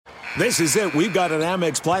This is it. We've got an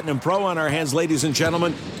Amex Platinum Pro on our hands, ladies and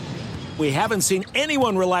gentlemen. We haven't seen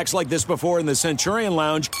anyone relax like this before in the Centurion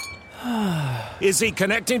Lounge. Is he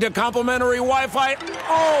connecting to complimentary Wi-Fi?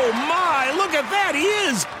 Oh, my! Look at that! He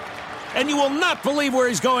is! And you will not believe where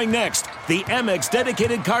he's going next. The Amex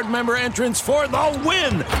dedicated card member entrance for the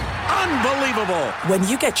win. Unbelievable. When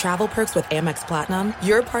you get travel perks with Amex Platinum,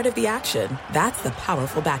 you're part of the action. That's the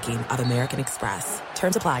powerful backing of American Express.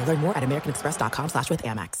 Terms apply. Learn more at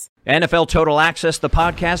americanexpress.com/withAmex. NFL Total Access, the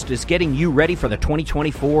podcast, is getting you ready for the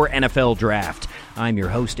 2024 NFL Draft. I'm your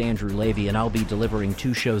host, Andrew Levy, and I'll be delivering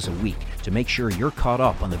 2 shows a week to make sure you're caught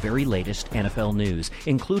up on the very latest NFL news,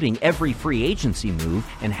 including every free agency move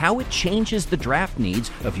and how it changes the draft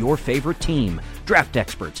needs of your favorite team. Draft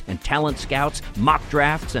experts and talent scouts, mock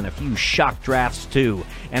drafts, and a few shock drafts, too.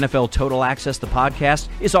 NFL Total Access, the podcast,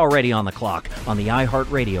 is already on the clock on the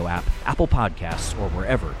iHeartRadio app, Apple Podcasts, or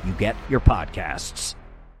wherever you get your podcasts.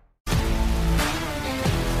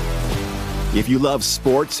 If you love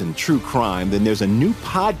sports and true crime, then there's a new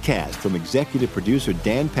podcast from executive producer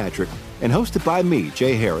Dan Patrick and hosted by me,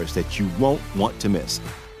 Jay Harris, that you won't want to miss.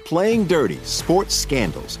 Playing Dirty: Sports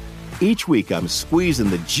Scandals. Each week, I'm squeezing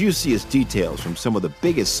the juiciest details from some of the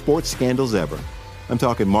biggest sports scandals ever. I'm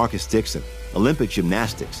talking Marcus Dixon, Olympic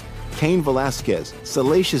gymnastics, Cain Velasquez,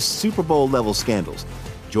 salacious Super Bowl-level scandals.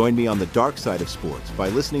 Join me on the dark side of sports by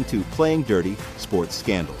listening to Playing Dirty: Sports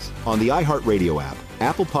Scandals on the iHeartRadio app,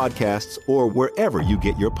 Apple Podcasts, or wherever you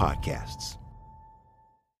get your podcasts.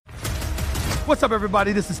 What's up,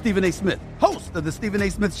 everybody? This is Stephen A. Smith, host of the Stephen A.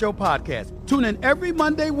 Smith Show podcast. Tune in every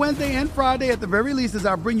Monday, Wednesday, and Friday at the very least as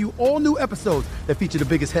I bring you all new episodes that feature the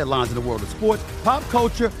biggest headlines in the world of sports, pop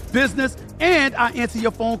culture, business, and I answer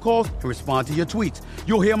your phone calls and respond to your tweets.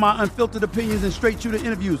 You'll hear my unfiltered opinions and straight-shooter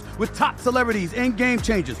interviews with top celebrities and game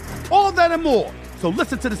changers. All that and more. So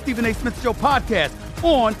listen to the Stephen A. Smith Show podcast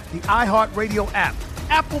on the iHeartRadio app,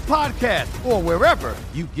 Apple Podcasts, or wherever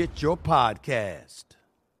you get your podcast.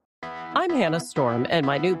 I'm Hannah Storm, and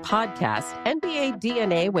my new podcast, NBA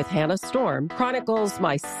DNA with Hannah Storm, chronicles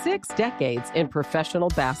my 6 decades in professional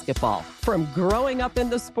basketball. From growing up in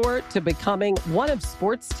the sport to becoming one of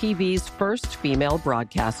sports TV's first female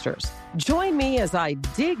broadcasters. Join me as I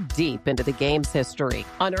dig deep into the game's history,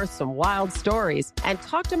 unearth some wild stories, and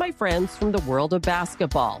talk to my friends from the world of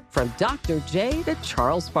basketball, from Dr. J to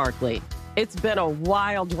Charles Barkley. It's been a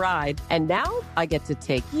wild ride, and now I get to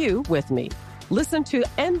take you with me. Listen to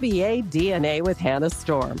NBA DNA with Hannah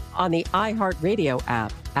Storm on the iHeartRadio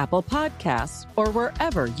app, Apple Podcasts, or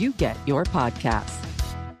wherever you get your podcasts.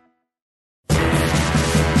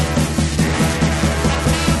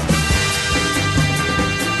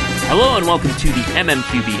 Hello and welcome to the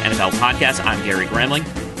MMQB NFL Podcast. I'm Gary Gramling.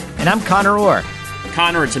 And I'm Connor Orr.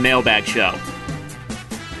 Connor, it's a mailbag show.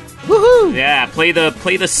 Woohoo! Yeah, play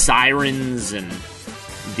the sirens and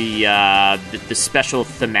the special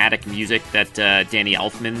thematic music that Danny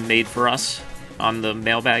Elfman made for us on the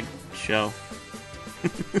mailbag show.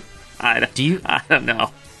 I don't know.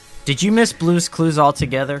 Did you miss Blue's Clues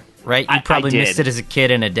altogether? Right, you probably missed it as a kid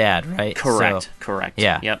and a dad, right? Correct. So, correct.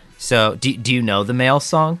 Yeah. Yep. So, do you know the male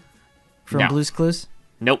song from Blue's Clues?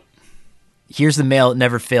 Nope. Here's the mail. It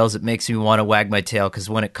never fails. It makes me want to wag my tail because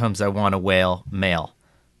when it comes, I want to wail. Mail.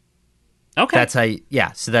 Okay. That's how.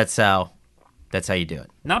 So that's how you do it.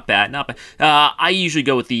 Not bad. I usually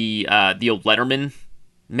go with the old Letterman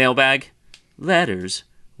mailbag. Letters.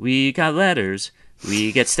 We got letters.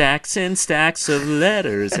 We get stacks and stacks of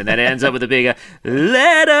letters, and that ends up with a big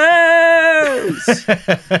letters.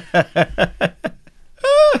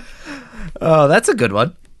 Oh, that's a good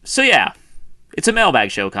one. So yeah, it's a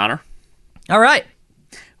mailbag show, Connor. All right.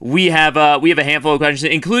 We have a handful of questions,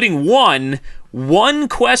 including one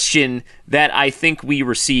question that I think we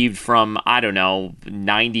received from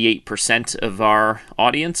 98% of our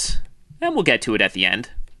audience, and we'll get to it at the end.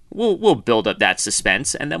 We'll build up that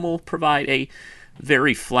suspense, and then we'll provide a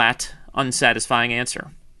very flat, unsatisfying answer.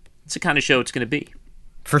 It's the kind of show it's going to be.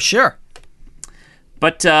 For sure.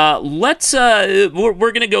 But we're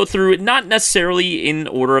going to go through it, not necessarily in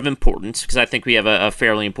order of importance, because I think we have a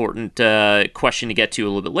fairly important question to get to a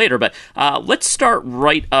little bit later. But let's start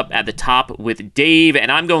right up at the top with Dave,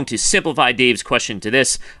 and I'm going to simplify Dave's question to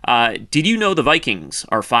this. Did you know the Vikings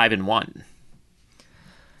are 5-1?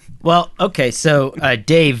 Well, okay, so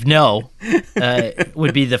Dave, no,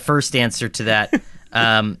 would be the first answer to that.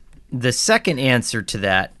 The second answer to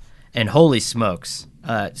that, and holy smokes,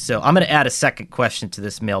 so I'm going to add a second question to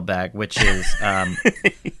this mailbag, which is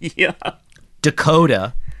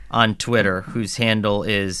Dakota on Twitter, whose handle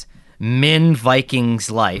is Min Vikings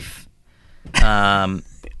Life,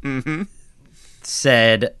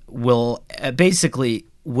 said, basically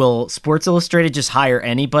will Sports Illustrated just hire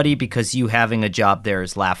anybody because you having a job there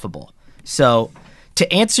is laughable? So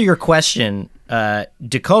to answer your question,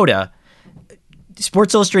 Dakota,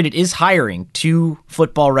 Sports Illustrated is hiring 2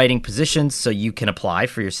 football writing positions, so you can apply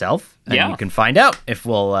for yourself, and you can find out if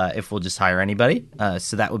we'll just hire anybody.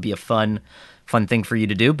 So that would be a fun thing for you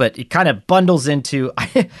to do. But it kind of bundles into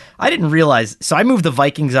I didn't realize. So I moved the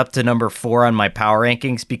Vikings up to number 4 on my power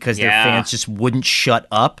rankings because their fans just wouldn't shut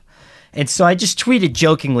up. And so I just tweeted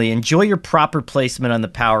jokingly, enjoy your proper placement on the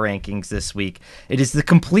power rankings this week. It is the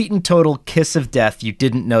complete and total kiss of death you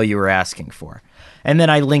didn't know you were asking for. And then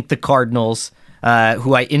I linked the Cardinals,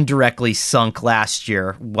 who I indirectly sunk last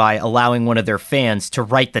year by allowing one of their fans to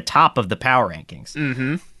write the top of the power rankings.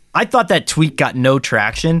 Mm-hmm. I thought that tweet got no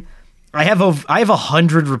traction. I have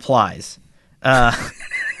 100 replies.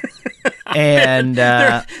 And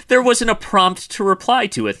there wasn't a prompt to reply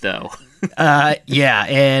to it, though. It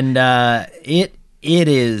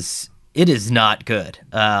is not good.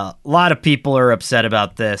 A lot of people are upset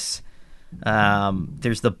about this.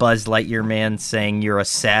 There's the Buzz Lightyear man saying you're a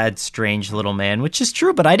sad, strange little man, which is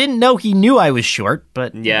true, but I didn't know he knew I was short.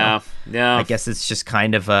 But yeah, I guess it's just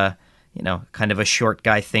kind of a short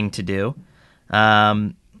guy thing to do.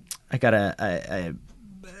 I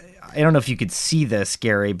don't know if you could see this,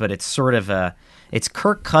 Gary, but it's sort of it's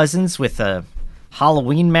Kirk Cousins with a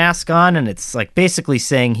Halloween mask on, and it's like basically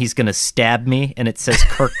saying he's going to stab me, and it says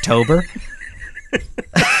Kirktober.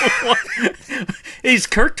 Is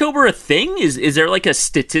Kirktober a thing? Is there like a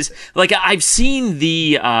statistic? Like I've seen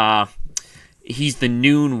the he's the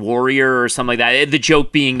noon warrior or something like that. The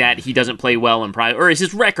joke being that he doesn't play well in prime, or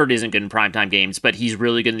his record isn't good in primetime games, but he's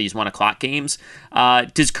really good in these 1:00 games.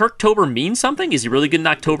 Does Kirktober mean something? Is he really good in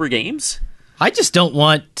October games? I just don't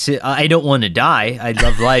want to. I don't want to die. I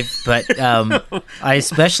love life, but I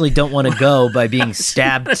especially don't want to go by being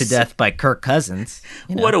stabbed to death by Kirk Cousins.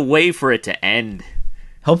 What a way for it to end.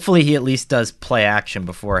 Hopefully, he at least does play action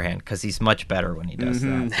beforehand because he's much better when he does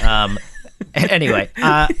that. Anyway,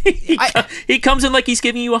 he comes in like he's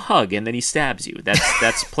giving you a hug, and then he stabs you.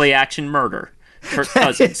 That's play action murder. Kirk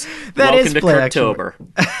Cousins. Welcome to Kirktober.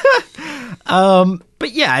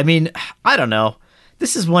 But yeah, I mean, I don't know.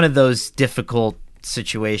 This is one of those difficult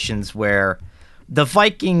situations where the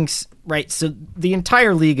Vikings, right? So the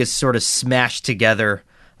entire league is sort of smashed together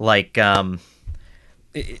like the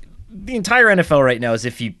entire NFL right now is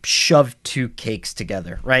if you shove 2 cakes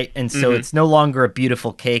together, right? And so it's no longer a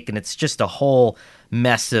beautiful cake, and it's just a whole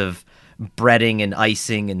mess of breading and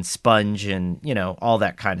icing and sponge and, all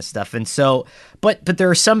that kind of stuff. And so, but there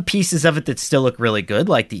are some pieces of it that still look really good,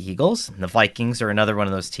 like the Eagles. And the Vikings are another one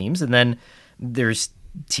of those teams. And then there's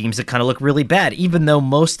teams that kind of look really bad, even though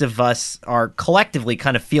most of us are collectively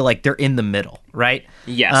kind of feel like they're in the middle, right?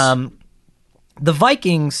 Yes. The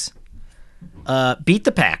Vikings beat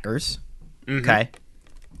the Packers, okay,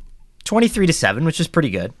 23-7, which is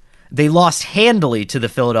pretty good. They lost handily to the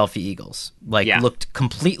Philadelphia Eagles, looked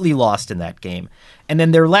completely lost in that game. And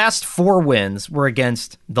then their last 4 wins were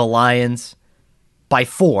against the Lions by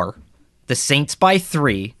 4, the Saints by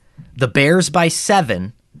 3, the Bears by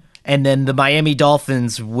 7, and then the Miami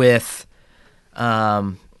Dolphins with,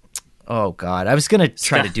 oh God, I was gonna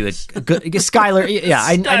try to do a good Skylar. Yeah,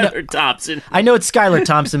 I know Thompson. I know it's Skylar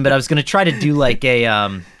Thompson, but I was gonna try to do like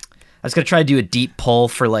a deep pull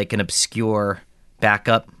for like an obscure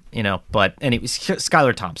backup, But and it was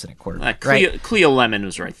Skylar Thompson at quarterback. Right? Cleo Lemon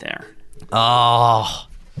was right there. Oh,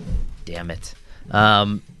 damn it.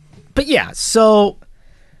 But yeah, so.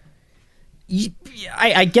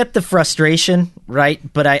 I get the frustration, right?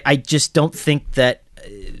 But I just don't think that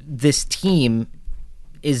this team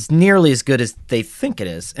is nearly as good as they think it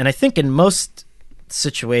is. And I think in most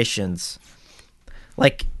situations,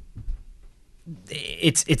 like,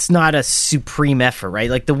 it's not a supreme effort, right?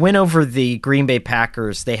 Like the win over the Green Bay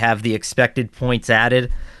Packers, they have the expected points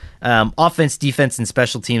added. Offense, defense, and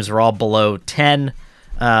special teams were all below 10.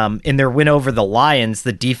 In their win over the Lions,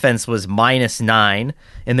 the defense was -9.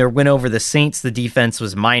 In their win over the Saints, the defense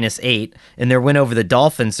was -8. In their win over the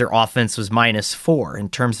Dolphins, their offense was -4 in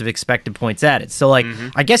terms of expected points added. So,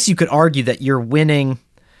 I guess you could argue that you're winning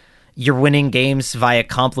games via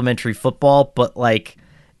complementary football, but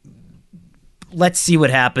let's see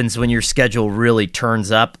what happens when your schedule really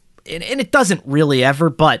turns up. And it doesn't really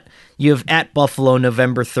ever, but you have at Buffalo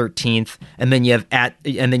November 13th, and then you have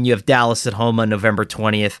Dallas at home on November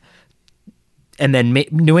 20th, and then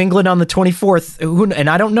New England on the 24th. And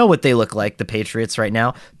I don't know what they look like, the Patriots right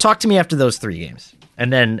now. Talk to me after those 3 games,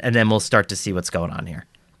 and then we'll start to see what's going on here.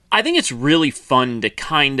 I think it's really fun to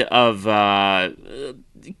kind of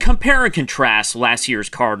compare and contrast last year's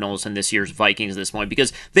Cardinals and this year's Vikings at this point,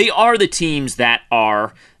 because they are the teams that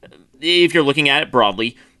are, if you're looking at it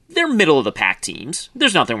broadly, they're middle-of-the-pack teams.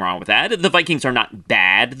 There's nothing wrong with that. The Vikings are not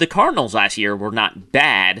bad. The Cardinals last year were not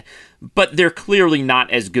bad, but they're clearly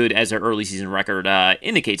not as good as their early season record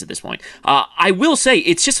indicates at this point. I will say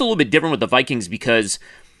it's just a little bit different with the Vikings because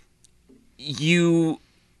you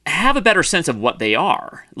have a better sense of what they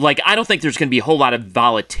are. Like, I don't think there's going to be a whole lot of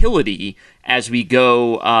volatility as we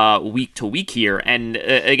go week to week here. And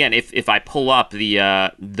again, if I pull up the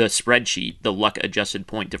spreadsheet, the luck adjusted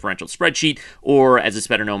point differential spreadsheet, or as it's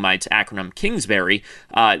better known by its acronym Kingsbury,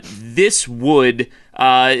 this would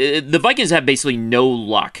the Vikings have basically no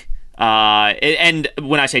luck. And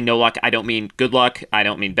when I say no luck, I don't mean good luck. I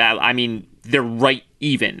don't mean bad. I mean they're right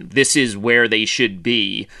even. This is where they should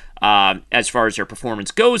be. As far as their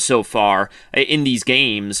performance goes so far in these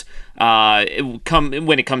games, when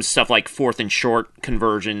it comes to stuff like fourth and short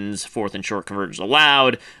conversions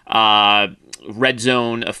allowed, red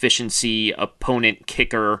zone efficiency, opponent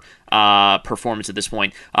kicker performance at this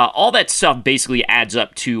point, all that stuff basically adds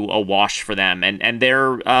up to a wash for them. And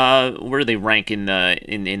they're where do they rank in the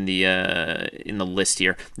list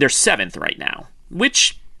here? They're 7th right now,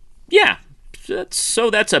 which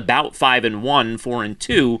that's about 5-1,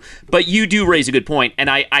 4-2. But you do raise a good point, and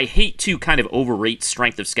I hate to kind of overrate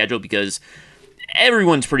strength of schedule because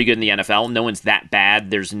everyone's pretty good in the NFL. No one's that bad.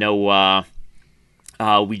 There's no.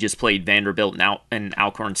 We just played Vanderbilt and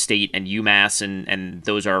Alcorn State and UMass, and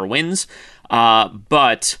those are our wins.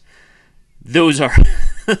 But those are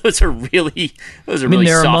really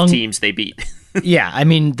soft teams they beat. Yeah, I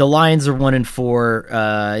mean, the Lions are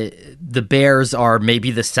 1-4. The Bears are maybe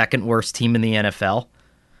the second worst team in the NFL.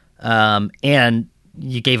 And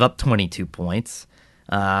you gave up 22 points.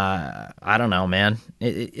 I don't know, man.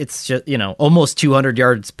 It's just, almost 200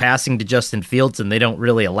 yards passing to Justin Fields, and they don't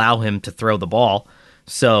really allow him to throw the ball.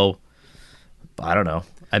 So, I don't know.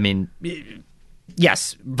 I mean,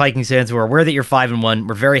 yes, Vikings fans, we're aware that you're 5-1.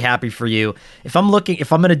 We're very happy for you. If I'm going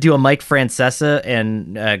to do a Mike Francesa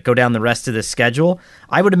and go down the rest of the schedule,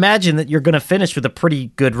 I would imagine that you're going to finish with a pretty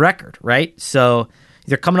good record, right? So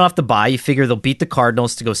they're coming off the bye. You figure they'll beat the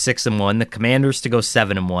Cardinals to go 6-1, the Commanders to go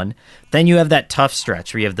 7-1. Then you have that tough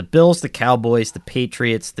stretch where you have the Bills, the Cowboys, the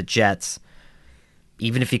Patriots, the Jets.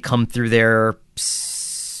 Even if you come through there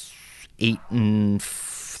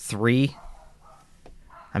 8-3.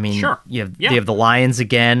 I mean, sure. You have the Lions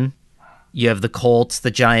again. You have the Colts,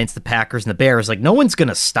 the Giants, the Packers, and the Bears. Like, no one's going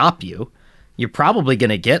to stop you. You're probably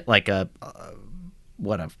going to get like a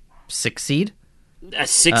 6 seed? A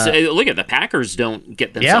 6. Look at the Packers don't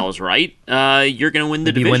get themselves right. You're going to win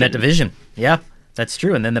the division. You win that division. Yeah, that's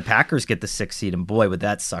true. And then the Packers get the 6 seed, and boy, would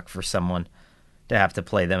that suck for someone to have to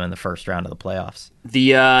play them in the first round of the playoffs.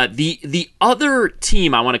 The other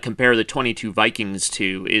team I want to compare the 22 Vikings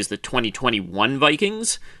to is the 2021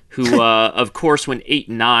 Vikings, who of course went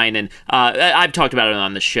 8-9, and I've talked about it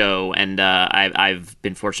on the show, and I've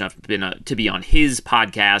been fortunate enough to be on his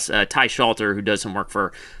podcast. Ty Schalter, who does some work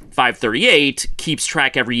for 538, keeps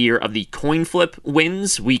track every year of the coin flip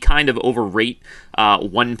wins. We kind of overrate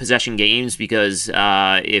one possession games because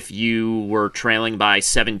if you were trailing by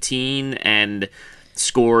 17 and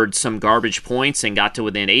scored some garbage points and got to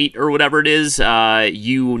within 8 or whatever it is,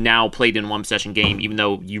 you now played in one possession game, even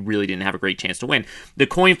though you really didn't have a great chance to win. The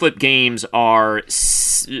coin flip games are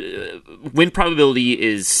win probability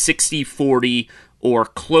is 60-40 or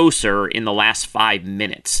closer in the last 5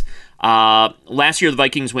 minutes. Last year, the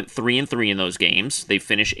Vikings went 3-3 in those games. They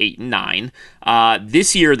finished 8-9.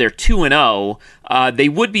 This year, they're 2-0. They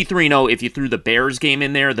would be 3-0 if you threw the Bears game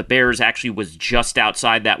in there. The Bears actually was just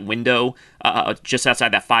outside that window, just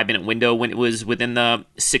outside that 5-minute window when it was within the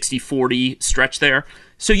 60-40 stretch there.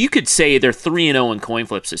 So you could say they're 3-0 in coin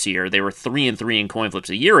flips this year. They were 3-3 in coin flips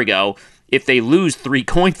a year ago. If they lose 3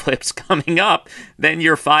 coin flips coming up, then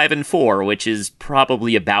you're 5-4, which is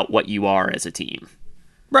probably about what you are as a team.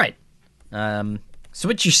 Right. So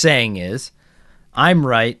what you're saying is, I'm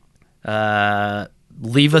right,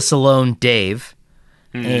 leave us alone, Dave,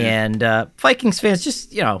 and Vikings fans,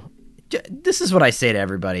 just, this is what I say to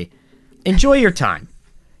everybody. Enjoy your time.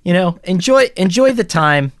 Enjoy the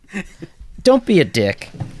time. Don't be a dick,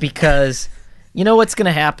 because what's going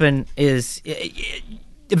to happen is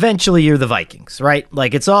eventually you're the Vikings, right?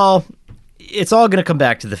 Like, it's all going to come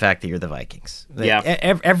back to the fact that you're the Vikings. Yeah.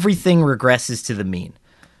 Everything regresses to the mean.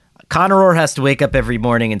 Conor Orr has to wake up every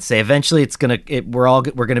morning and say, eventually we're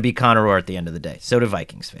gonna be Conor Orr at the end of the day. So do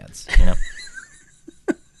Vikings fans.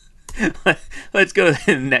 Let's go to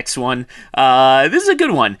the next one. This is a good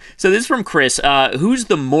one. So this is from Chris. Who's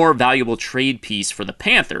the more valuable trade piece for the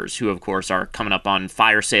Panthers, who, of course, are coming up on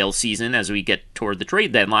fire sale season as we get toward the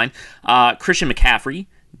trade deadline? Christian McCaffrey,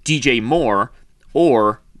 DJ Moore,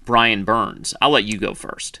 or Brian Burns? I'll let you go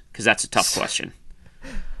first, because that's a tough question.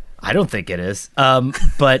 I don't think it is.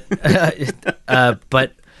 But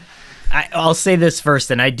I'll say this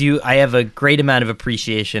first, and I have a great amount of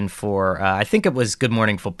appreciation for, I think it was Good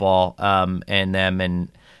Morning Football and them,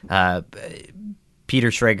 and Peter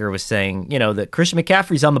Schrager was saying, that Christian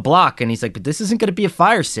McCaffrey's on the block, and he's like, but this isn't going to be a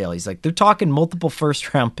fire sale. He's like, they're talking multiple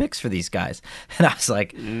first-round picks for these guys. And I was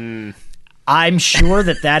like, I'm sure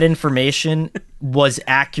that information was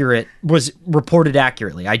accurate, was reported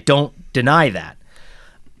accurately. I don't deny that.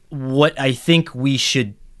 What I think we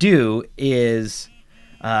should do is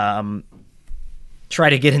try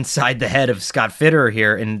to get inside the head of Scott Fitterer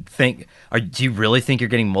here and think, do you really think you're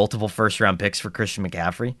getting multiple first-round picks for Christian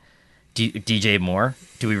McCaffrey? DJ Moore?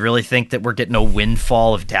 Do we really think that we're getting a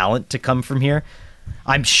windfall of talent to come from here?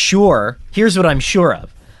 I'm sure, here's what I'm sure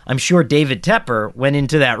of. I'm sure David Tepper went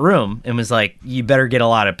into that room and was like, you better get a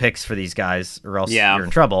lot of picks for these guys or else you're in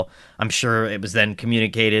trouble. I'm sure it was then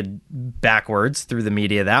communicated backwards through the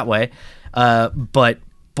media that way. But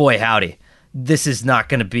boy, howdy, this is not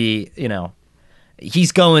going to be,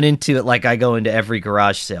 he's going into it like I go into every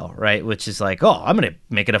garage sale, right? Which is like, oh, I'm going to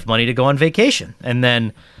make enough money to go on vacation. And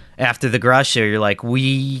then after the garage sale, you're like,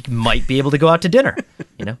 we might be able to go out to dinner,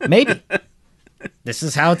 maybe. This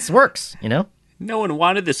is how it works, No one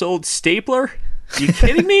wanted this old stapler? Are you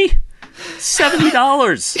kidding me?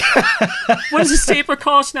 $70. What does a stapler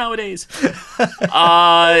cost nowadays?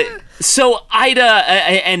 So Ida,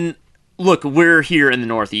 and look, we're here in the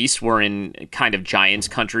Northeast. We're in kind of Giants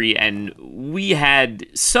country, and we had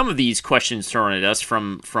some of these questions thrown at us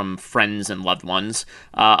from friends and loved ones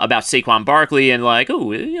about Saquon Barkley, and like,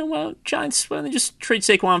 Giants, why don't they just trade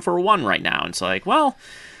Saquon for a 1 right now? And it's like, well,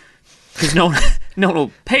 because no one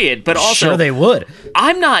will pay it, but also sure they would.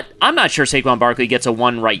 I'm not sure Saquon Barkley gets a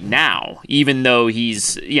 1 right now, even though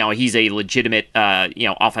he's a legitimate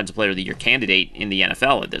offensive player of the year candidate in the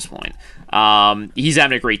NFL at this point. He's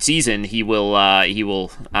having a great season. He will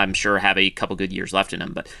I'm sure have a couple good years left in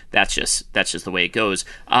him, but that's just the way it goes.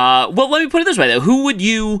 Well, let me put it this way though: who would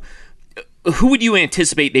you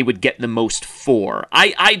anticipate they would get the most for?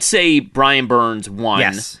 I'd say Brian Burns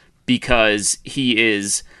 1 because he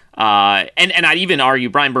is. And I'd even argue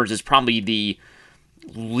Brian Burns is probably the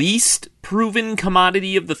least proven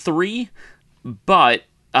commodity of the 3, but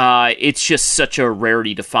it's just such a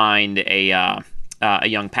rarity to find a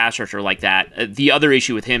young pass rusher like that. The other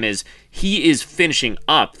issue with him is he is finishing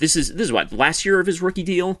up. This is what, last year of his rookie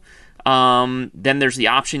deal. Then there's the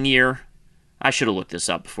option year. I should have looked this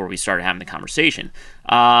up before we started having the conversation.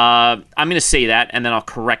 I'm going to say that, and then I'll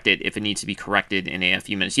correct it if it needs to be corrected in a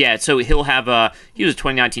few minutes. Yeah, so he'll have he was a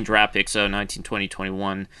 2019 draft pick, so 19, 20,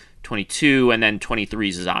 21, 22, and then 23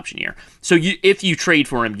 is his option year. So if you trade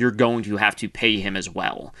for him, you're going to have to pay him as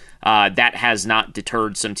well. That has not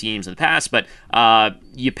deterred some teams in the past, but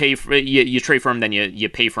you trade for him, then you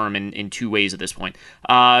pay for him in 2 ways at this point.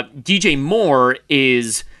 DJ Moore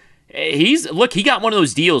is... he got one of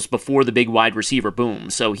those deals before the big wide receiver boom,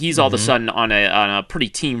 so he's all of a sudden on a pretty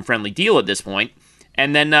team-friendly deal at this point.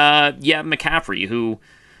 And then, McCaffrey, who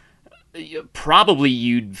probably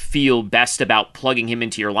you'd feel best about plugging him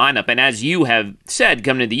into your lineup. And as you have said,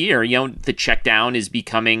 coming into the year, the check down is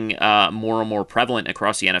becoming more and more prevalent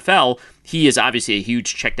across the NFL. He is obviously a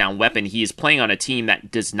huge check down weapon. He is playing on a team that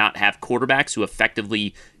does not have quarterbacks who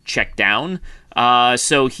effectively check down,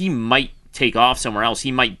 so he might take off somewhere else.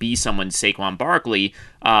 He might be someone's Saquon Barkley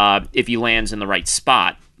if he lands in the right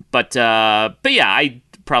spot. But yeah, I'd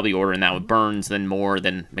probably order in that with Burns, then Moore,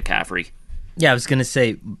 than McCaffrey. Yeah, I was going to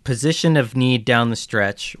say position of need down the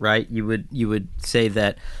stretch, right? You would say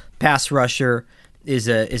that pass rusher is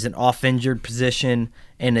an off-injured position,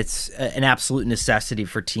 and it's an absolute necessity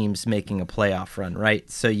for teams making a playoff run, right?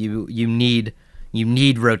 So you need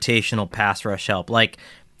rotational pass rush help. Like,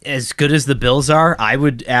 as good as the Bills are, I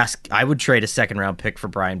would trade a 2nd-round pick for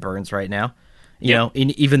Brian Burns right now.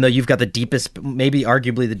 Even though you've got the deepest, maybe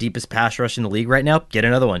arguably the deepest pass rush in the league right now, get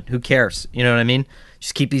another one. Who cares? You know what I mean?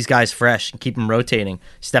 Just keep these guys fresh and keep them rotating.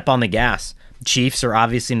 Step on the gas. Chiefs are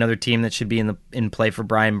obviously another team that should be in play for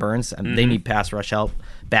Brian Burns. They need pass rush help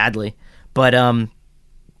badly. But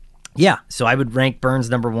yeah, so I would rank Burns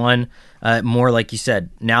number 1. More like you said,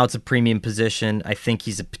 now it's a premium position. I think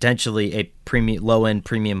he's potentially a low-end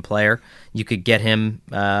premium player. You could get him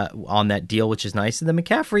on that deal, which is nice. And then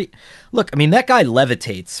McCaffrey, look, I mean, that guy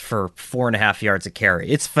levitates for 4.5 yards a carry.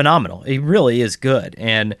 It's phenomenal. He really is good.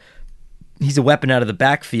 And he's a weapon out of the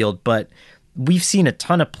backfield, but we've seen a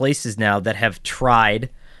ton of places now that have tried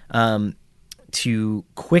to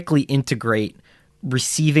quickly integrate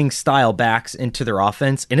receiving style backs into their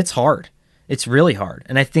offense, and it's hard. It's really hard.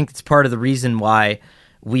 And I think it's part of the reason why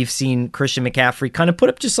we've seen Christian McCaffrey kind of put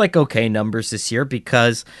up just like okay numbers this year,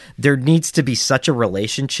 because there needs to be such a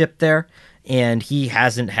relationship there, and he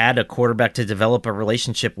hasn't had a quarterback to develop a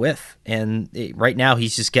relationship with. And right now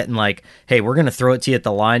he's just getting like, hey, we're going to throw it to you at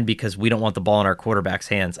the line because we don't want the ball in our quarterback's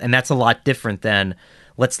hands. And that's a lot different than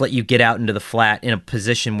let's let you get out into the flat in a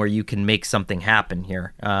position where you can make something happen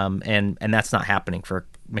here. And that's not happening for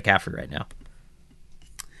McCaffrey right now.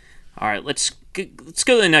 All right, let's go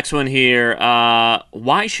to the next one here.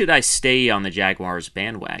 Why should I stay on the Jaguars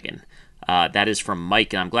bandwagon? That is from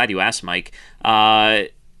Mike, and I'm glad you asked, Mike.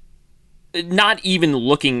 Not even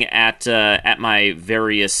looking at my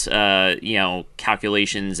various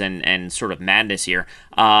calculations and sort of madness here.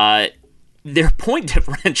 Their point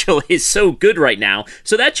differential is so good right now.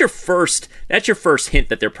 So that's your first hint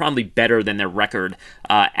that they're probably better than their record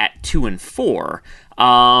at 2-4.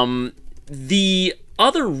 The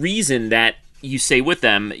other reason that you say with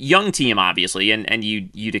them, young team obviously, and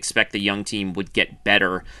you'd expect the young team would get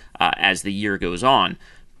better as the year goes on.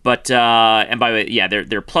 But and by the way, yeah, they're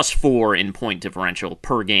 +4 in point differential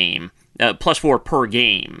per game, +4 per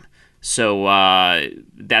game. So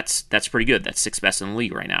that's pretty good. That's 6th best in the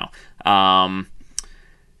league right now.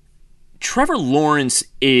 Trevor Lawrence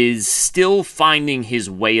is still finding his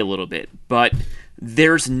way a little bit, but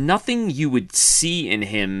there's nothing you would see in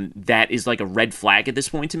him that is like a red flag at this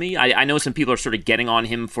point to me. I know some people are sort of getting on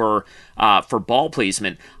him for ball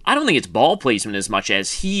placement. I don't think it's ball placement as much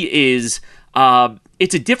as he is.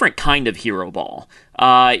 It's a different kind of hero ball.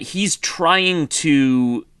 He's trying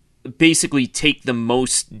to basically take the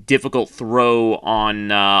most difficult throw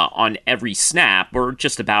on every snap, or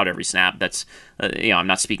just about every snap. That's I'm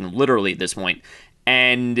not speaking literally at this point,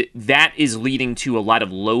 and that is leading to a lot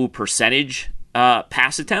of low percentage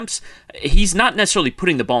pass attempts. He's not necessarily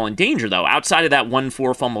putting the ball in danger, though. Outside of that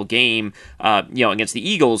 1-4 fumble game, against the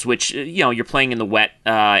Eagles, which you're playing in the wet,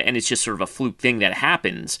 and it's just sort of a fluke thing that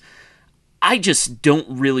happens. I just don't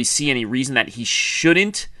really see any reason that he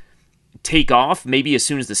shouldn't take off maybe as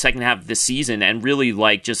soon as the second half of this season and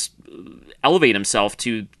really just elevate himself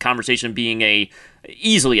to conversation being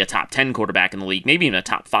easily a top 10 quarterback in the league, maybe even a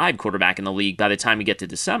top 5 quarterback in the league by the time we get to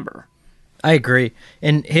December. I agree.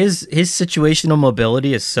 And his situational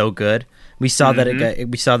mobility is so good. We saw that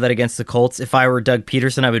against the Colts. If I were Doug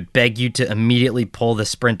Peterson, I would beg you to immediately pull the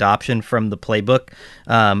sprint option from the playbook.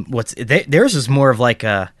 Theirs is more of like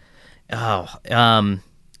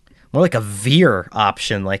more like a veer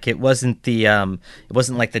option. Like it wasn't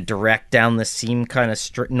like the direct down the seam kind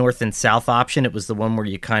of north and south option. It was the one where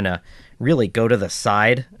you kind of really go to the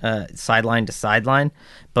sideline to sideline.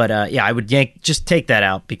 But I would just take that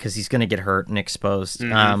out because he's going to get hurt and exposed.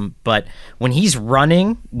 But when he's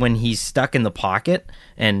running, when he's stuck in the pocket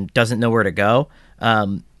and doesn't know where to go,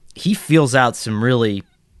 he feels out some really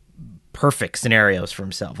perfect scenarios for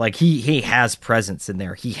himself. Like he has presence in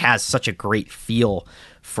there. He has such a great feel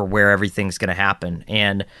for where everything's going to happen,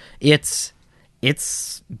 and it's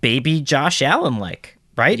baby Josh Allen like,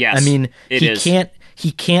 right? Yes, I mean,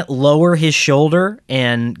 he can't lower his shoulder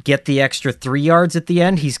and get the extra 3 yards at the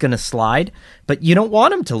end. He's going to slide, but you don't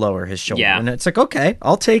want him to lower his shoulder. Yeah. And it's like, okay,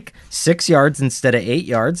 I'll take 6 yards instead of 8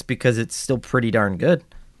 yards because it's still pretty darn good.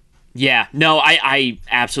 Yeah, no, I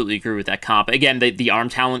absolutely agree with that comp. Again, the arm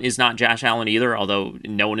talent is not Josh Allen either, although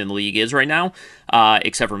no one in the league is right now,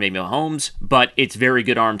 except for maybe Mahomes. But it's very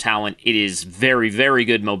good arm talent. It is very, very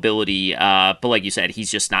good mobility. But like you said, he's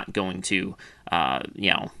just not going to,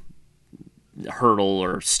 hurdle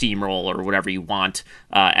or steamroll or whatever you want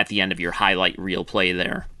at the end of your highlight reel play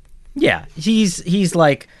there. Yeah, he's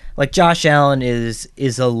like Josh Allen is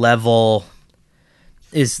a level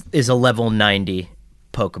 90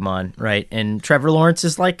 Pokemon, right? And Trevor Lawrence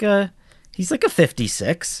is he's like a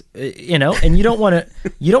 56, and you don't want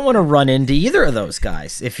to run into either of those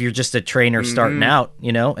guys if you're just a trainer starting out,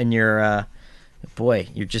 and you're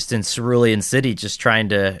you're just in Cerulean City just trying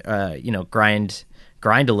to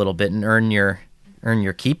grind a little bit and earn your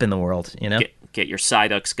keep in the world, Get your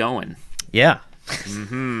Psyducks going. Yeah.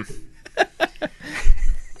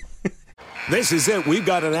 This is it. We've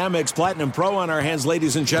got an Amex Platinum Pro on our hands,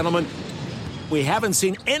 ladies and gentlemen. We haven't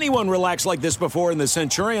seen anyone relax like this before in the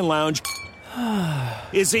Centurion Lounge.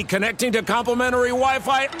 Is he connecting to complimentary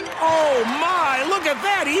Wi-Fi? Oh, my! Look at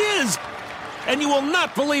that! He is! And you will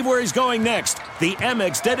not believe where he's going next. The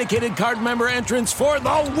Amex dedicated card member entrance for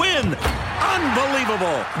the win!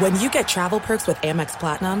 Unbelievable. When you get travel perks with Amex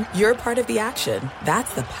Platinum, you're part of the action.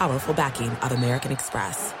 That's the powerful backing of American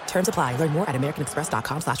Express. Terms apply. Learn more at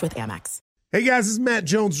americanexpress.com/withAmex. Hey guys, this is Matt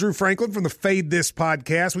Jones, Drew Franklin from the Fade This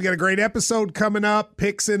podcast. We got a great episode coming up.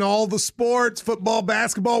 Picks in all the sports, football,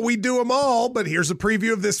 basketball, we do them all. But here's a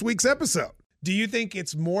preview of this week's episode. Do you think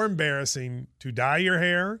it's more embarrassing to dye your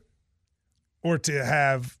hair or to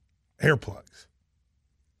have hair plugs?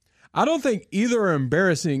 I don't think either are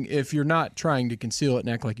embarrassing if you're not trying to conceal it and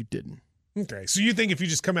act like you didn't. Okay, so you think if you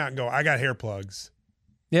just come out and go, I got hair plugs.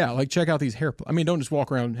 Yeah, like check out these hair plugs. I mean, don't just walk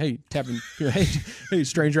around, hey, tapping, hey,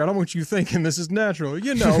 stranger, I don't want you thinking this is natural.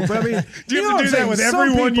 You know, but I mean, do you have to do that with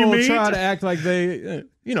everyone you meet? Try to act like they,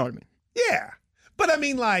 you know what I mean? Yeah. But I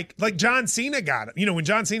mean, like John Cena got it. You know, when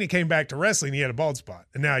John Cena came back to wrestling, he had a bald spot,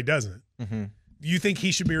 and now he doesn't. Mm-hmm. You think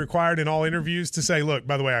he should be required in all interviews to say, look,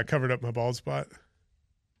 by the way, I covered up my bald spot?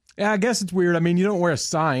 Yeah, I guess it's weird. I mean, you don't wear a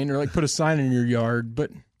sign or like put a sign in your yard,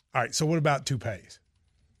 but. All right, so what about toupees?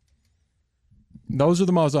 Those are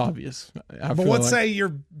the most obvious. But let's say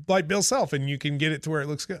you're like Bill Self and you can get it to where it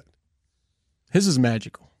looks good. His is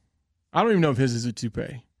magical. I don't even know if his is a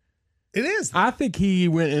toupee. It is. I think he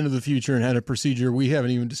went into the future and had a procedure we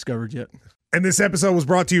haven't even discovered yet. And this episode was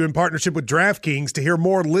brought to you in partnership with DraftKings. To hear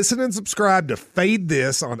more, listen and subscribe to Fade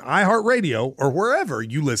This on iHeartRadio or wherever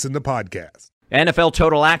you listen to podcasts. NFL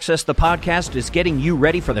Total Access, the podcast, is getting you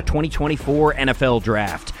ready for the 2024 NFL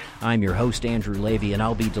Draft. I'm your host, Andrew Levy, and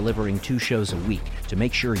I'll be delivering 2 shows a week to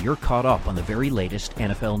make sure you're caught up on the very latest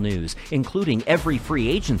NFL news, including every free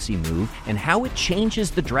agency move and how it changes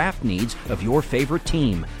the draft needs of your favorite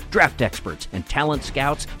team. Draft experts and talent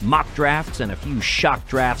scouts, mock drafts, and a few shock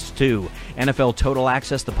drafts, too. NFL Total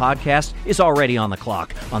Access, the podcast, is already on the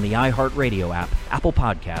clock on the iHeartRadio app, Apple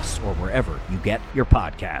Podcasts, or wherever you get your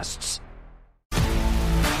podcasts.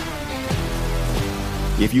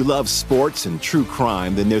 If you love sports and true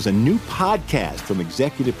crime, then there's a new podcast from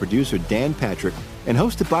executive producer Dan Patrick and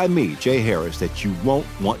hosted by me, Jay Harris, that you won't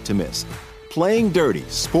want to miss. Playing Dirty: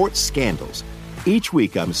 Sports Scandals. Each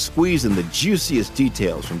week, I'm squeezing the juiciest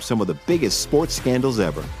details from some of the biggest sports scandals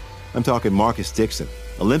ever. I'm talking Marcus Dixon,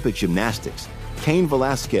 Olympic gymnastics, Cain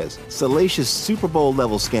Velasquez, salacious Super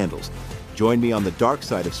Bowl-level scandals. Join me on the dark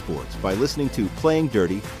side of sports by listening to Playing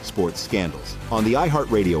Dirty: Sports Scandals on the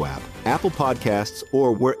iHeartRadio app, Apple Podcasts,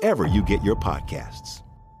 or wherever you get your podcasts.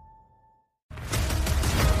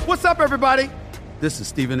 What's up, everybody? This is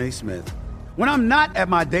Stephen A. Smith. When I'm not at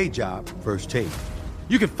my day job, First Take,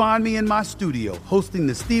 you can find me in my studio hosting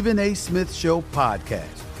the Stephen A. Smith Show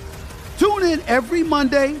podcast. Tune in every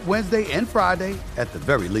Monday, Wednesday, and Friday, at the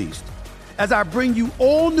very least, as I bring you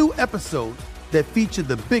all new episodes that feature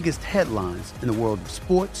the biggest headlines in the world of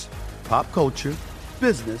sports, pop culture,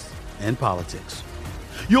 business, and politics.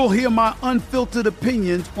 You'll hear my unfiltered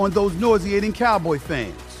opinions on those nauseating Cowboy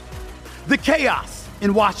fans, the chaos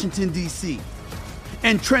in Washington, D.C.,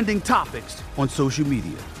 and trending topics on social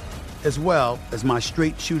media, as well as my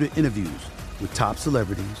straight-shooter interviews with top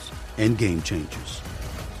celebrities and game changers.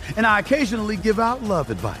 And I occasionally give out love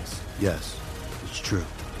advice. Yes, it's true.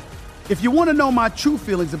 If you want to know my true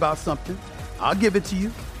feelings about something, I'll give it to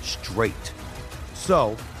you straight.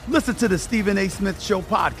 So, listen to the Stephen A. Smith Show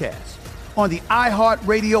podcast on the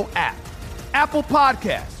iHeartRadio app, Apple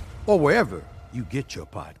Podcasts, or wherever you get your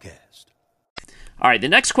podcast. All right, the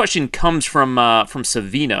next question comes from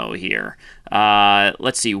Savino here.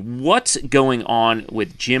 Let's see, what's going on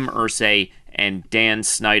with Jim Irsay and Dan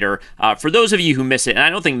Snyder? For those of you who missed it, and I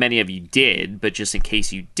don't think many of you did, but just in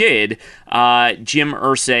case you did, Jim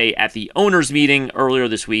Irsay at the owners' meeting earlier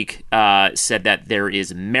this week said that there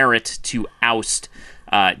is merit to oust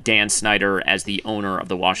Dan Snyder as the owner of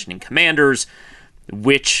the Washington Commanders,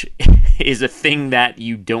 which is a thing that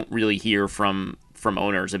you don't really hear from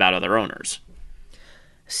owners about other owners.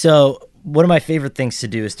 So one of my favorite things to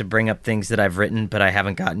do is to bring up things that I've written but I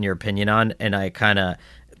haven't gotten your opinion on, and I kind of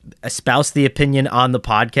espouse the opinion on the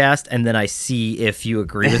podcast, and then I see if you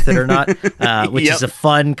agree with it or not, which is a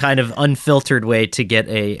fun kind of unfiltered way to get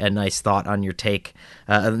a nice thought on your take,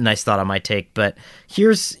 a nice thought on my take. But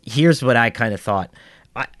here's what I kind of thought.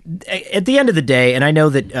 At the end of the day, and I know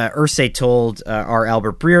that Irsay told our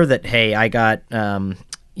Albert Breer that, hey, I got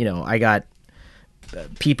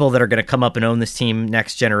people that are going to come up and own this team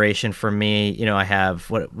next generation from me. You know, I have,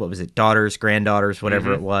 what was it, daughters, granddaughters,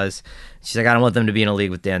 whatever it was. She's like, I don't want them to be in a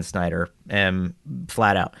league with Dan Snyder,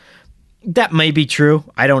 flat out. That may be true.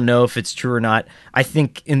 I don't know if it's true or not. I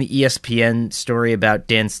think in the ESPN story about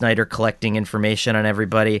Dan Snyder collecting information on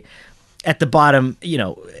everybody, at the bottom, you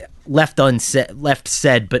know, left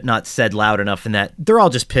said but not said loud enough, in that they're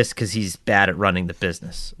all just pissed because he's bad at running the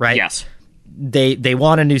business, right? Yes. they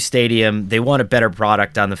want a new stadium. They want a better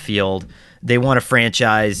product on the field. They want a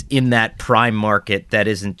franchise in that prime market that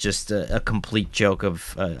isn't just a complete joke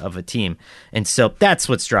of a team. And so that's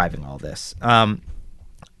what's driving all this.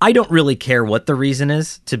 I don't really care what the reason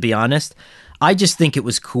is, to be honest. I just think it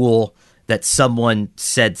was cool that someone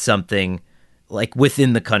said something like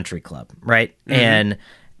within the country club, right? Mm-hmm.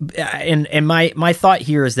 And my thought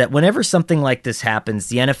here is that whenever something like this happens,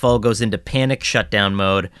 the NFL goes into panic shutdown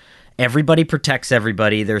mode. Everybody protects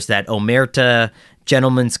everybody. There's that omerta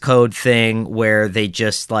gentleman's code thing where they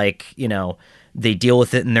just they deal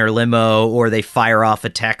with it in their limo, or they fire off a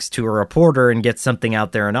text to a reporter and get something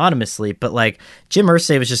out there anonymously. But Jim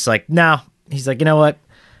Irsay was just no. He's like, you know what?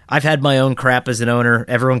 I've had my own crap as an owner.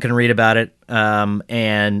 Everyone can read about it.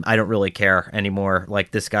 And I don't really care anymore.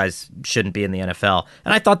 This guy's shouldn't be in the NFL.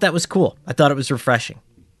 And I thought that was cool. I thought it was refreshing.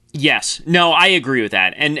 Yes. No, I agree with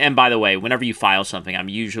that. And by the way, whenever you file something, I don't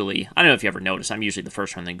know if you ever noticed, I'm usually the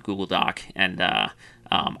first one in the Google Doc. And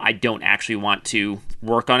I don't actually want to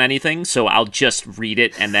work on anything, so I'll just read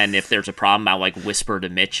it. And then if there's a problem, I'll whisper to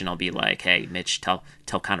Mitch, and I'll be like, hey, Mitch, tell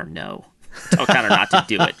Connor no. Tell Connor not to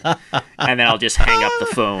do it. And then I'll just hang up the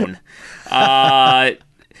phone.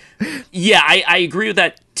 Yeah, I agree with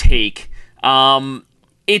that take.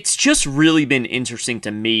 It's just really been interesting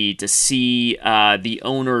to me to see the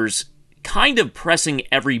owners kind of pressing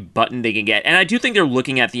every button they can get. And I do think they're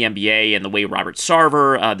looking at the NBA and the way Robert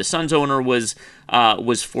Sarver, the Suns owner, was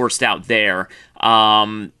forced out there.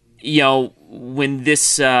 When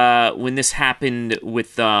this happened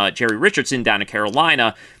with Jerry Richardson down in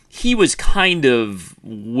Carolina, he was kind of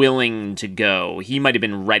willing to go. He might have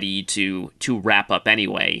been ready to wrap up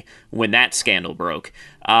anyway when that scandal broke.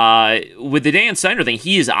 With the Dan Snyder thing,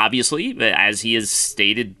 he is obviously, as he has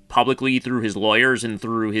stated publicly through his lawyers and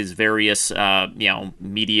through his various,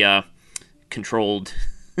 media-controlled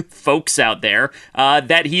folks out there,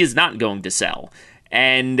 that he is not going to sell.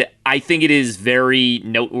 And I think it is very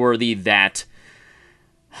noteworthy that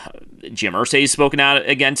Jim Irsay has spoken out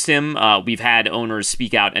against him. We've had owners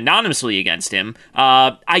speak out anonymously against him.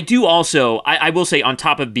 I will say, on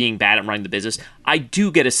top of being bad at running the business, I do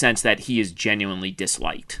get a sense that he is genuinely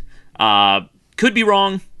disliked. Could be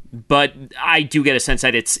wrong, but I do get a sense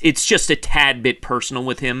that it's just a tad bit personal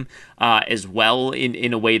with him as well,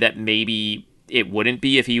 in a way that maybe it wouldn't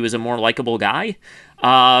be if he was a more likable guy.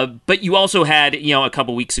 But you also had, a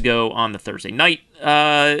couple weeks ago on the Thursday night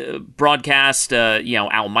broadcast,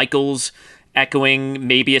 Al Michaels echoing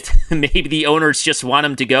maybe the owners just want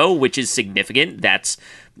him to go, which is significant.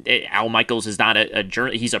 Al Michaels is not a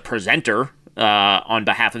journalist; he's a presenter on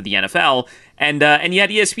behalf of the NFL, and you had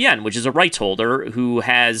ESPN, which is a rights holder who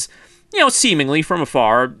has, seemingly from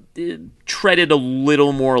afar, treaded a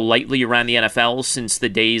little more lightly around the NFL since the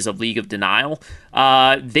days of League of Denial.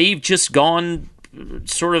 They've just gone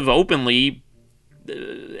sort of openly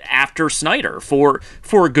after Snyder for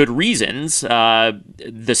good reasons.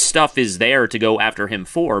 The stuff is there to go after him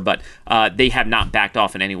for, but they have not backed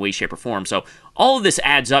off in any way, shape, or form. So all of this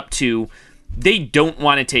adds up to they don't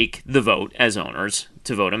want to take the vote as owners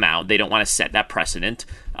to vote him out. They don't want to set that precedent.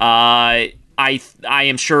 I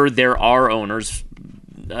am sure there are owners,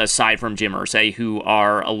 aside from Jim Irsay, who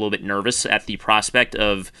are a little bit nervous at the prospect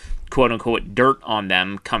of quote-unquote dirt on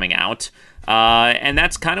them coming out. And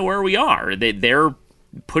that's kind of where we are. They're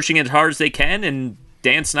pushing it as hard as they can, and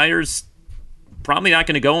Dan Snyder's probably not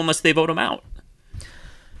going to go unless they vote him out.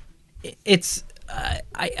 It's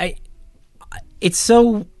it's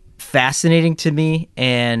so fascinating to me,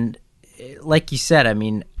 and like you said, I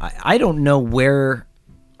mean, I don't know where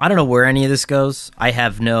any of this goes. I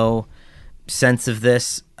have no sense of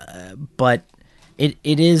this, but it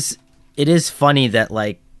is funny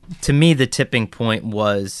that, to me, the tipping point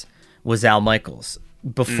was Al Michaels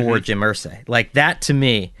before Jim Irsay. That, to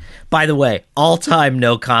me, by the way, all-time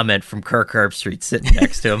no comment from Kirk Herbstreit sitting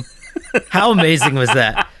next to him. How amazing was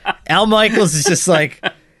that? Al Michaels is just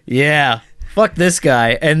yeah, fuck this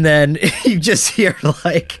guy. And then you just hear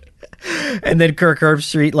and then Kirk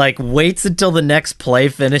Herbstreit waits until the next play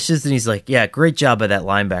finishes, and he's like, yeah, great job by that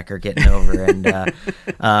linebacker getting over. And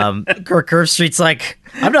Kirk Herbstreit's like,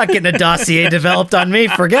 I'm not getting a dossier developed on me.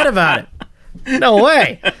 Forget about it. No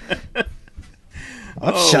way.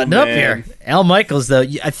 I'm shutting up here. Al Michaels, though,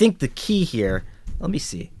 I think the key here, let me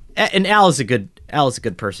see. And Al is a good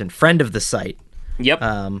person, friend of the site. Yep.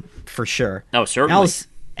 For sure. Oh, certainly.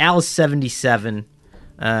 Al's 77.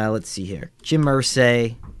 Let's see here. Jim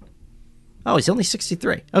Irsay. Oh, he's only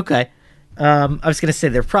 63. Okay. I was going to say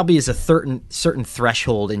there probably is a certain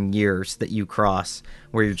threshold in years that you cross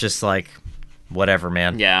where you're just like, whatever,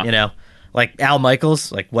 man. Yeah. like Al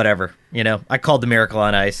Michaels, like whatever, I called the Miracle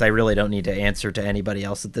on Ice. I really don't need to answer to anybody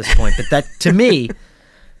else at this point. But that, to me,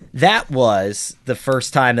 that was the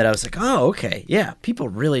first time that I was like, oh, okay, yeah, people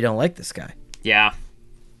really don't like this guy. Yeah.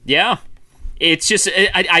 It's just,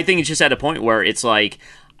 I think it's just at a point where it's like,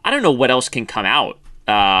 I don't know what else can come out.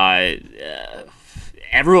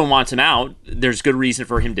 Everyone wants him out. There's good reason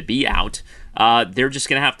for him to be out. They're just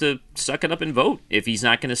going to have to suck it up and vote if he's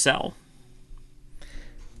not going to sell.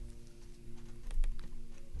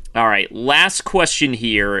 All right, last question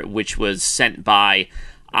here, which was sent by,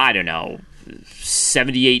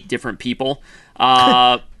 78 different people.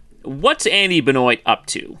 What's Andy Benoit up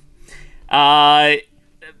to?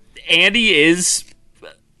 Andy is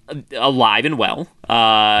alive and well,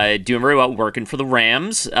 doing very well, working for the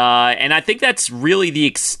Rams, and I think that's really the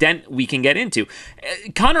extent we can get into.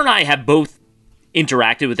 Connor and I have both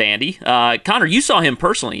interacted with Andy. Connor, you saw him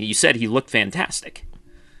personally. You said he looked fantastic.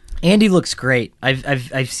 Andy looks great.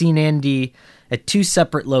 I've seen Andy at 2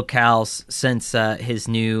 separate locales since his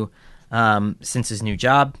new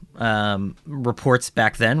job. Reports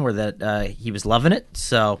back then were that he was loving it.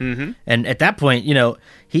 So, and at that point,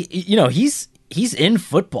 he's in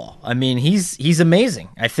football. I mean, he's amazing.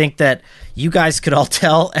 I think that you guys could all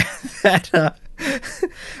tell that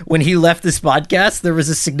when he left this podcast, there was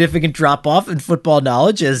a significant drop-off in football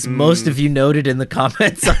knowledge, as most of you noted in the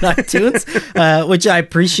comments on iTunes, which I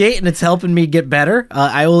appreciate, and it's helping me get better.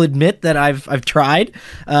 I will admit that I've tried,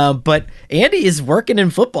 but Andy is working in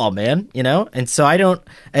football, man, and so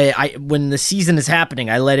when the season is happening,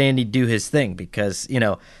 I let Andy do his thing because,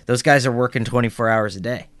 those guys are working 24 hours a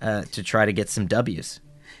day to try to get some W's.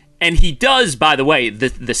 And he does, by the way,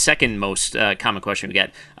 the second most common question we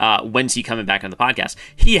get, when's he coming back on the podcast?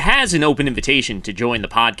 He has an open invitation to join the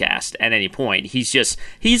podcast at any point.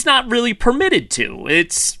 He's not really permitted to.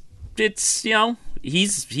 It's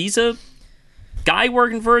he's a guy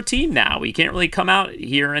working for a team now. He can't really come out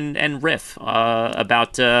here and riff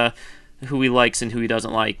about who he likes and who he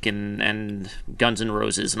doesn't like and Guns N'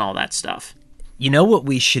 Roses and all that stuff. You know what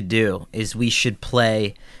we should do is we should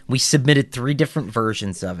play. We submitted 3 different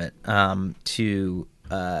versions of it to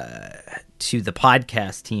the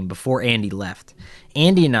podcast team before Andy left.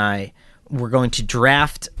 Andy and I were going to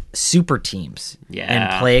draft super teams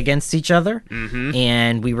and play against each other.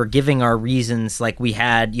 And we were giving our reasons, like you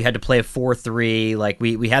had to play a 4-3. Like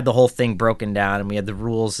we had the whole thing broken down and we had the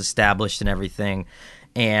rules established and everything.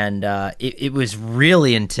 And it was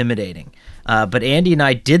really intimidating. But Andy and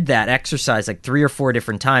I did that exercise like 3 or 4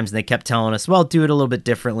 different times, and they kept telling us, well, do it a little bit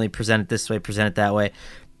differently, present it this way, present it that way.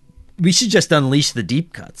 We should just unleash the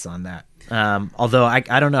deep cuts on that. Although I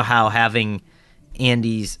don't know how having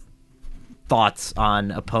Andy's thoughts on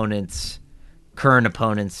current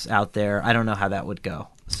opponents out there, I don't know how that would go.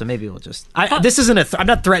 So maybe we'll just. This isn't I'm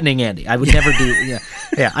not threatening Andy. I would never do.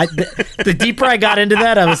 Yeah. The deeper I got into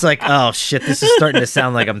that, I was like, oh shit, this is starting to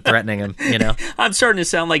sound like I'm threatening him. I'm starting to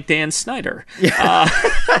sound like Dan Snyder. Yeah.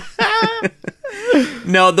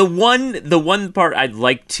 No, the one part I'd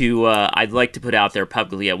like to put out there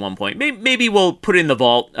publicly at one point. Maybe we'll put it in the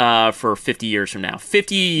vault for 50 years from now.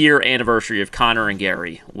 50-year anniversary of Connor and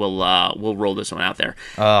Gary. We'll roll this one out there.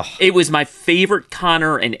 It was my favorite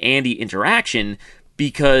Connor and Andy interaction.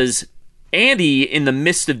 Because Andy, in the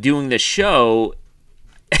midst of doing the show,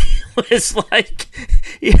 was like,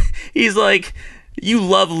 he's like, you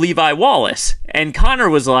love Levi Wallace. And Connor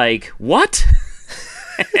was like, what?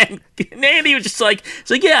 and Andy was just like,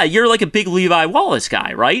 yeah, you're like a big Levi Wallace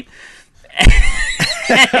guy, right? And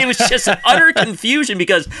it was just utter confusion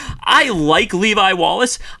because I like Levi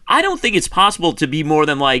Wallace. I don't think it's possible to be more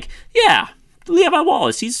than like, yeah, Levi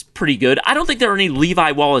Wallace, he's pretty good. I don't think there are any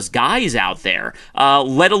Levi Wallace guys out there,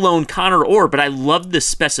 let alone Connor Orr, but I love the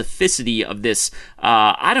specificity of this,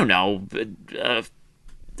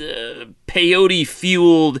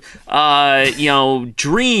 peyote-fueled,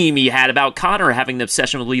 dream he had about Connor having an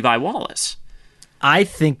obsession with Levi Wallace. I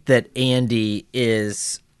think that Andy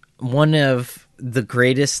is one of the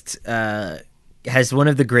greatest, has one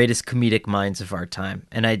of the greatest comedic minds of our time.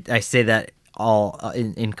 And I say that all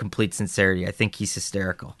in complete sincerity. I think he's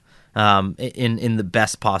hysterical in the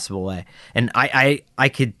best possible way. And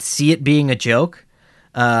I could see it being a joke,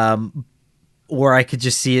 or I could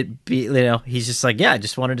just see it be, he's just like, yeah, I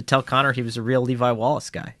just wanted to tell Connor he was a real Levi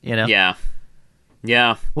Wallace guy, Yeah.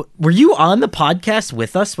 Were you on the podcast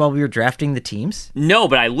with us while we were drafting the teams? No,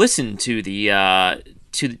 but I listened to the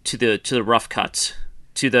the rough cuts,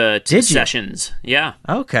 to the sessions. Yeah.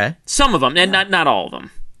 Okay. Some of them, and not all of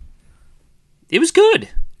them. It was good.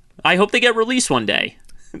 I hope they get released one day.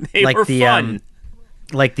 They were fun.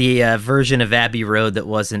 like the version of Abbey Road that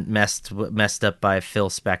wasn't messed up by Phil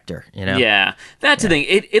Spector, you know? Yeah, that's the thing.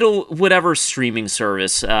 It'll whatever streaming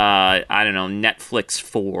service. I don't know, Netflix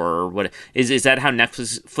 4 or what is that? How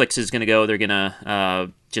Netflix is going to go? They're going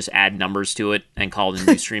to just add numbers to it and call it a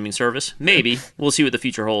new streaming service. Maybe we'll see what the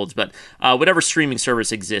future holds. But whatever streaming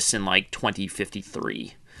service exists in like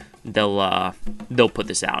 2053, they'll put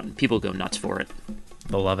this out and people go nuts for it.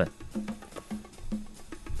 They'll love it.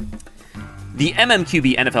 The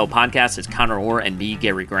MMQB NFL podcast is Connor Orr and me,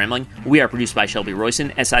 Gary Gramling. We are produced by Shelby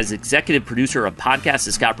Royson. SI's executive producer of podcasts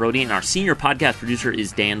is Scott Brody, and our senior podcast producer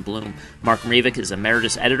is Dan Bloom. Mark Ravik is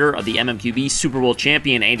emeritus editor of the MMQB. Super Bowl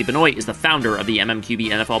champion Andy Benoit is the founder of the MMQB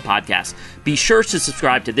NFL podcast. Be sure to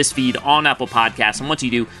subscribe to this feed on Apple Podcasts, and once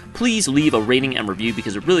you do, please leave a rating and review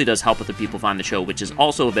because it really does help other people find the show, which is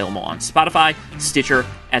also available on Spotify, Stitcher,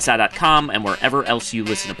 SI.com, and wherever else you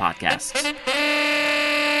listen to podcasts.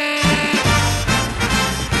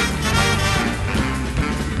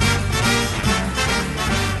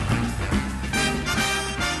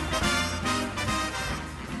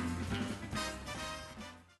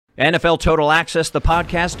 NFL Total Access, the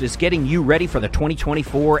podcast, is getting you ready for the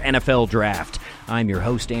 2024 NFL Draft. I'm your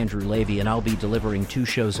host, Andrew Levy, and I'll be delivering 2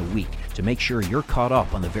 shows a week to make sure you're caught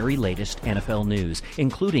up on the very latest NFL news,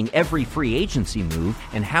 including every free agency move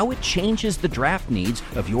and how it changes the draft needs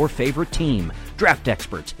of your favorite team. Draft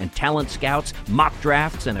experts and talent scouts, mock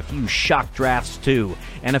drafts, and a few shock drafts, too.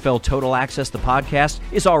 NFL Total Access, the podcast,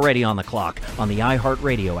 is already on the clock on the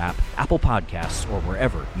iHeartRadio app, Apple Podcasts, or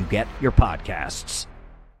wherever you get your podcasts.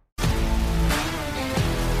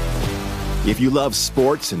 If you love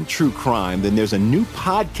sports and true crime, then there's a new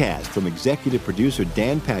podcast from executive producer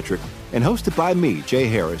Dan Patrick and hosted by me, Jay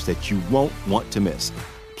Harris, that you won't want to miss.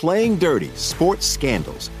 Playing Dirty: Sports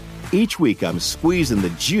Scandals. Each week, I'm squeezing the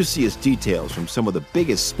juiciest details from some of the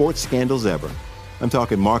biggest sports scandals ever. I'm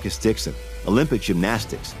talking Marcus Dixon, Olympic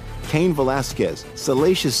gymnastics, Cain Velasquez,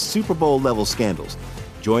 salacious Super Bowl-level scandals.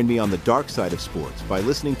 Join me on the dark side of sports by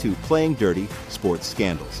listening to Playing Dirty: Sports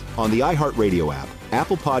Scandals on the iHeartRadio app,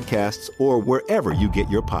 Apple Podcasts, or wherever you get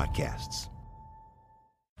your podcasts.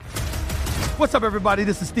 What's up, everybody?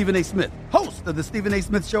 This is Stephen A. Smith, host of the Stephen A.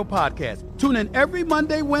 Smith Show podcast. Tune in every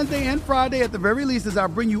Monday, Wednesday, and Friday at the very least as I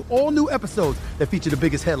bring you all new episodes that feature the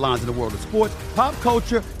biggest headlines in the world of sports, pop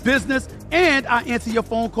culture, business, and I answer your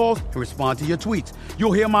phone calls and respond to your tweets.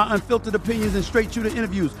 You'll hear my unfiltered opinions and straight-shooter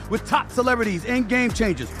interviews with top celebrities and game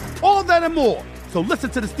changers. All that and more. So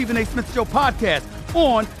listen to the Stephen A. Smith Show podcast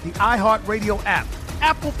on the iHeartRadio app,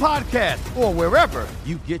 Apple Podcasts, or wherever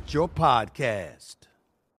you get your podcast.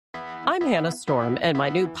 I'm Hannah Storm, and my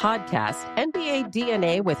new podcast, NBA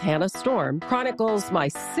DNA with Hannah Storm, chronicles my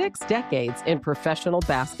 6 decades in professional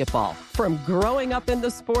basketball. From growing up in the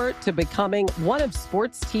sport to becoming one of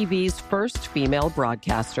sports TV's first female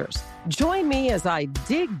broadcasters. Join me as I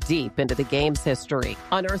dig deep into the game's history,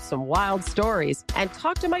 unearth some wild stories, and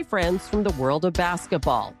talk to my friends from the world of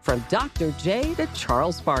basketball, from Dr. J to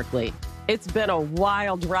Charles Barkley. It's been a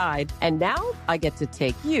wild ride, and now I get to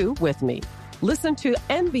take you with me. Listen to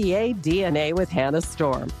NBA DNA with Hannah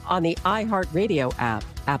Storm on the iHeartRadio app,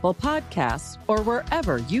 Apple Podcasts, or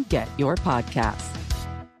wherever you get your podcasts.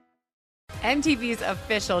 MTV's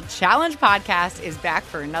official Challenge podcast is back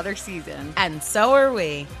for another season. And so are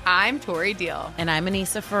we. I'm Tori Deal. And I'm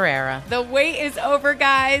Anissa Ferreira. The wait is over,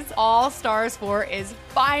 guys. All Stars 4 is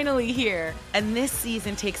finally here. And this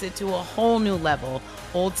season takes it to a whole new level.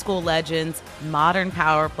 Old school legends, modern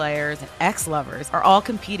power players, and ex-lovers are all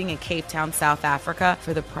competing in Cape Town, South Africa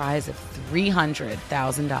for the prize of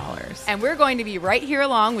 $300,000. And we're going to be right here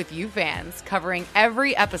along with you fans, covering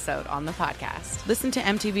every episode on the podcast. Listen to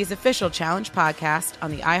MTV's official Challenge podcast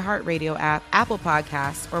on the iHeartRadio app, Apple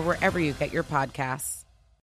Podcasts, or wherever you get your podcasts.